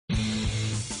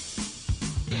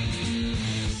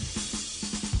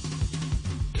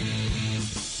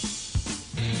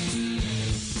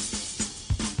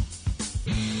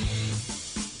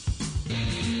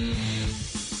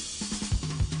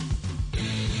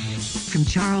from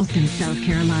Charleston, South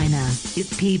Carolina,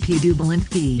 it's P.P.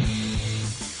 Dubalinski.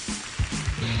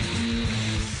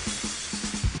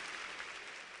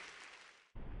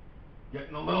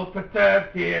 Getting a little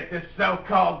perturbed here at this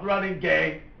so-called running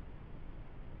game.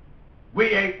 We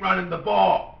ain't running the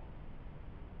ball.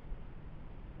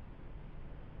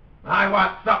 I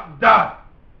want something done.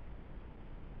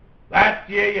 Last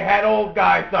year you had old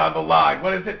guys on the line.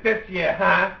 What is it this year,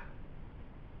 huh?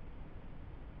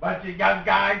 Bunch of young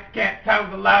guys can't toe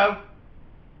the load.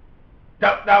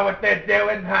 Don't know what they're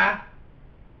doing, huh?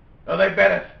 Well, they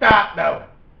better start knowing.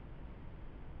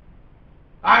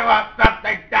 I want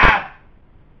something done.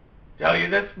 Tell you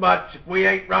this much, if we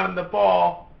ain't running the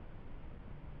ball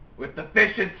with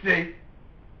efficiency,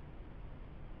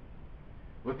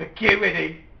 with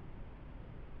acuity,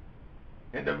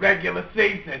 in the regular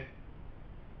season,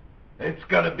 it's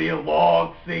going to be a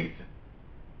long season.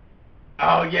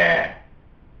 Oh, yeah.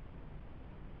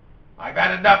 I've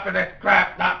had enough of this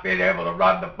crap not being able to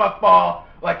run the football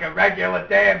like a regular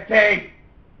damn team.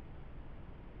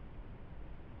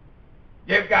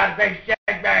 You've got to say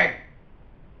shag-bang,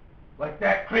 like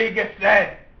that Krieger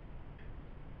said,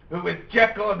 who was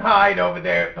Jekyll and Hyde over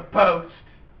there at the post.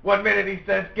 One minute he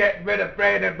says getting rid of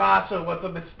Brandon Marshall was a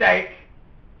mistake,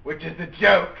 which is a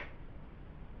joke.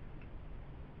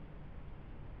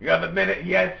 The other minute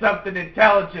he has something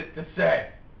intelligent to say.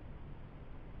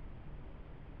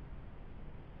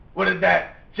 What is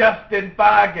that, Justin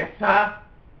Vargas, huh?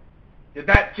 Did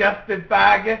that Justin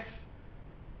Vargas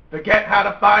forget how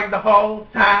to find the holes,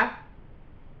 huh?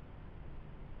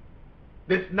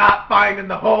 This not finding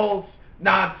the holes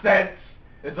nonsense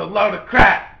is a load of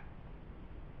crap.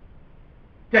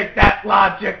 Take that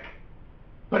logic,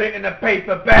 put it in a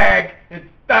paper bag, and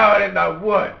throw it in the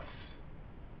woods.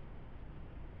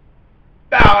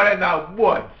 Throw it in the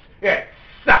woods. It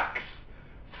sucks.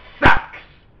 Sucks.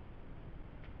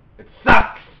 It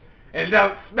sucks. It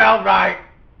don't smell right.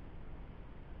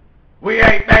 We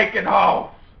ain't making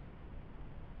holes.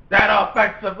 That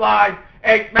offensive line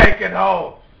ain't making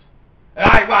holes. And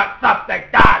I want something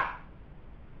done.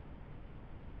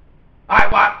 I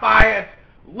want fires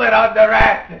lit on their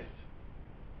asses.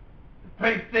 The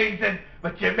preseason,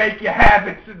 but you make your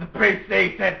habits in the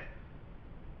preseason.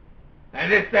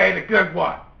 And this ain't a good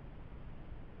one.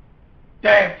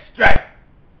 Damn straight.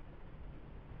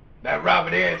 Now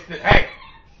Robert Anderson, hey,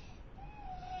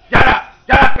 shut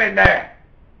up in there.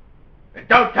 And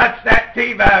don't touch that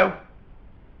TiVo.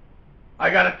 I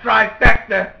got a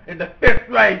trifecta in the 5th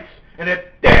race, and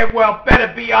it damn well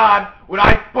better be on when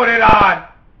I put it on.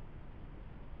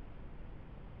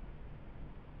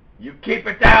 You keep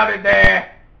it down in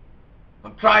there.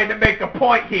 I'm trying to make a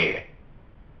point here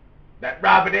that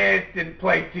Robert Anderson didn't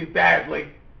play too badly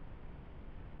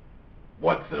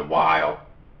once in a while.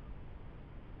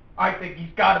 I think he's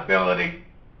got ability.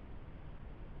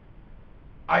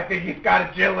 I think he's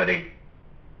got agility.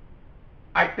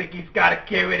 I think he's got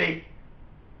acuity.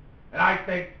 And I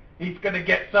think he's going to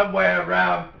get somewhere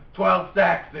around 12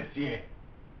 sacks this year.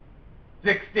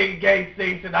 16-game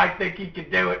season, I think he can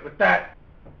do it with that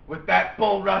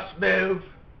bull rush move.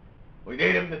 We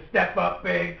need him to step up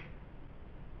big.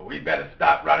 But we better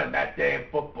stop running that damn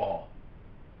football.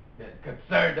 I'm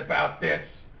concerned about this.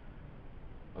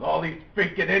 With all these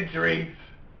freaking injuries,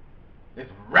 this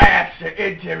rash of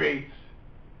injuries,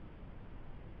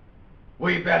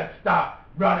 we better stop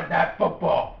running that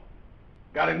football.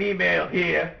 Got an email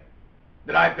here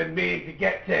that I've been meaning to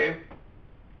get to. It's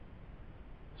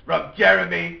from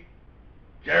Jeremy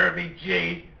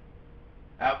G.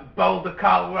 out in Boulder,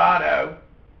 Colorado.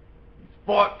 He's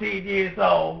 14 years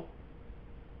old.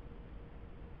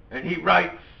 And he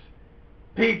writes,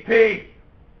 PP,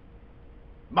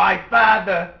 my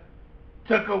father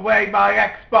took away my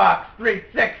Xbox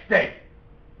 360.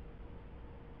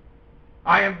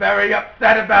 I am very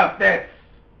upset about this.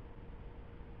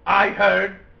 I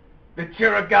heard that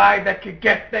you're a guy that can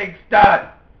get things done.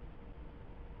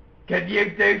 Can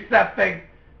you do something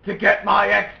to get my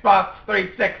Xbox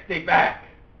 360 back?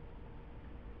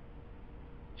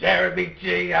 Jeremy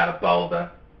G. out of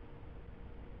Boulder.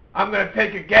 I'm going to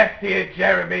take a guess here,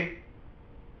 Jeremy,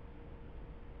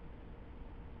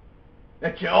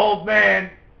 that your old man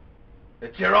is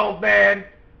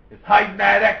hiding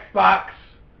that Xbox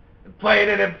and playing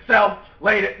it himself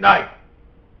late at night.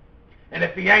 And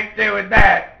if he ain't doing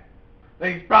that,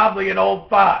 then he's probably an old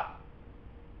fart.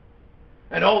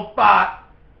 An old fart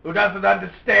who doesn't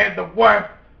understand the worth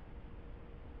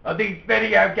of these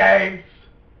video games.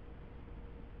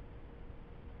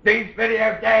 These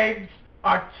video games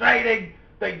are training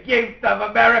the youth of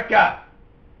America.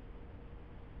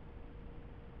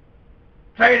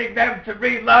 training them to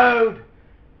reload,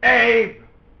 aim,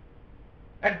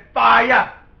 and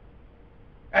fire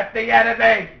at the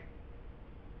enemy.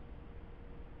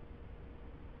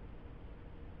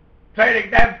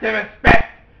 Training them to respect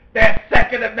their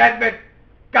Second Amendment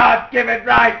God-given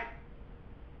right.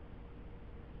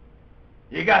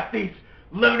 You got these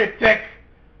lunatic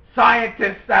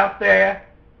scientists out there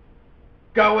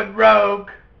going rogue,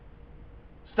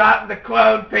 starting to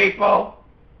clone people.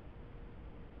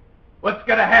 What's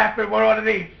going to happen when one of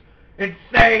these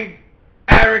insane,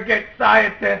 arrogant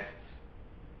scientists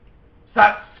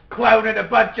starts cloning a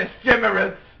bunch of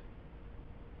shimmerers?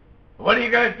 What are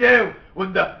you going to do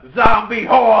when the zombie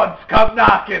hordes come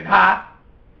knocking, huh?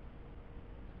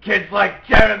 Kids like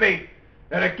Jeremy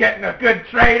that are getting a good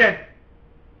training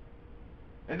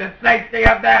in the safety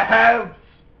of their homes,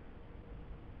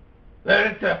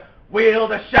 learning to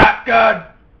wield a shotgun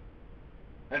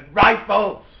and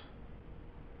rifles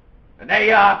and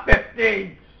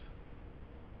AR-15s.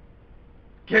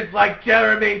 Kids like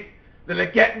Jeremy that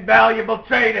are getting valuable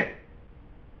training.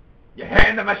 You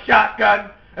hand them a shotgun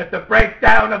at the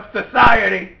breakdown of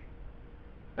society,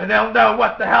 and they'll know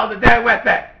what the hell to do with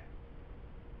it.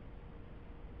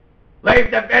 Leave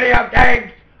the video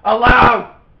games alone.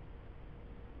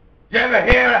 Did you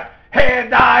ever hear of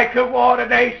hand-eye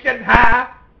coordination, huh?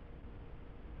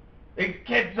 These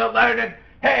kids are learning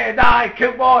hand-eye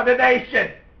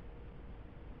coordination.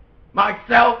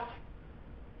 Myself,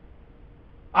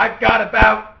 I've got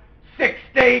about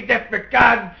 16 different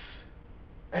guns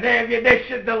and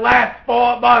ammunition to last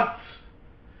 4 months,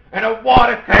 and a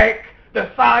water tank the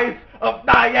size of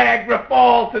Niagara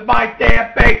Falls in my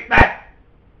damn basement.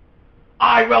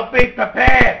 I will be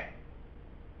prepared,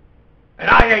 and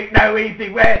I ain't no easy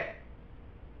win.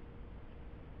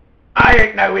 I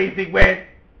ain't no easy win,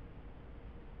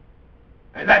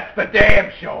 and that's for damn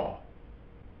sure.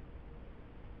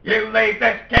 You leave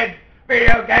this kid's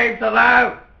video games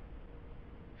alone.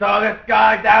 Saw this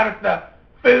guy down at the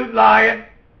Food Lion.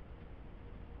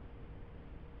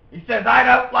 He says, I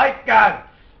don't like guns.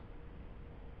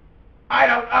 I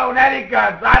don't own any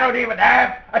guns. I don't even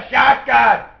have a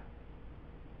shotgun.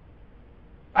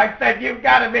 I said, you've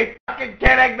got to be fucking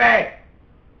kidding me.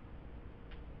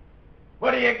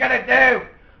 What are you going to do?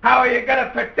 How are you going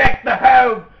to protect the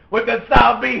home when the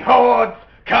zombie hordes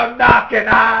come knocking,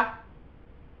 huh?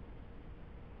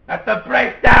 At the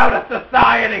breakdown of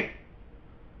society.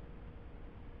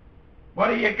 What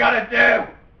are you going to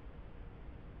do?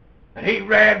 And he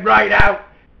ran right out,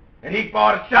 and he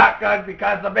bought a shotgun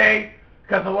because of me,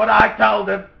 because of what I told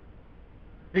him.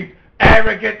 These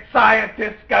arrogant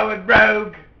scientists going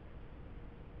rogue,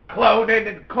 cloning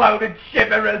and cloning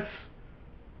shimmerers.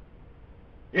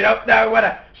 You don't know what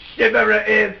a shimmerer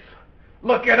is?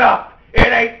 Look it up. It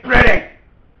ain't pretty.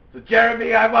 So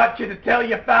Jeremy, I want you to tell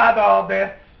your father all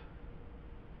this.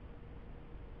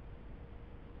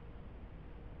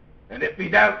 And if he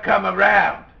don't come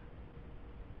around,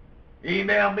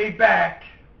 email me back,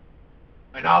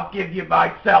 and I'll give you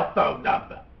my cell phone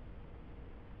number.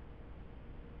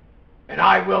 And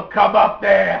I will come up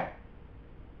there,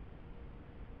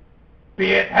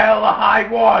 be it hell or high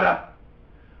water.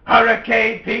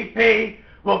 Hurricane PP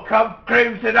will come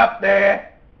cruising up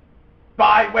there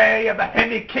by way of a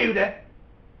hemi-cuda,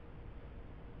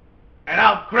 and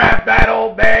I'll grab that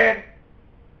old man,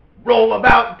 roll him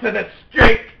out into the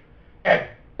street, and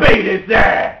beat his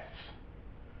ass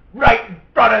right in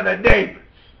front of the neighbors.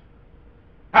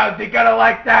 How's he gonna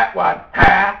like that one,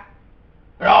 huh?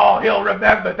 Oh, he'll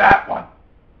remember that one.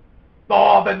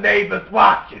 All the neighbors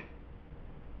watching.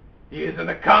 He is an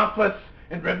accomplice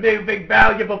in removing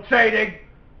valuable training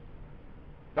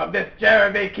from this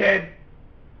Jeremy kid,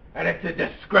 and it's a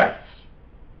disgrace.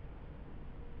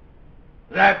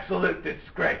 An absolute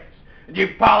disgrace. And you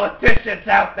politicians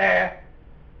out there,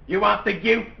 you want the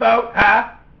youth vote,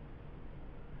 huh?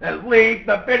 Then leave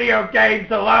the video games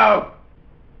alone.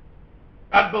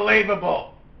 Unbelievable.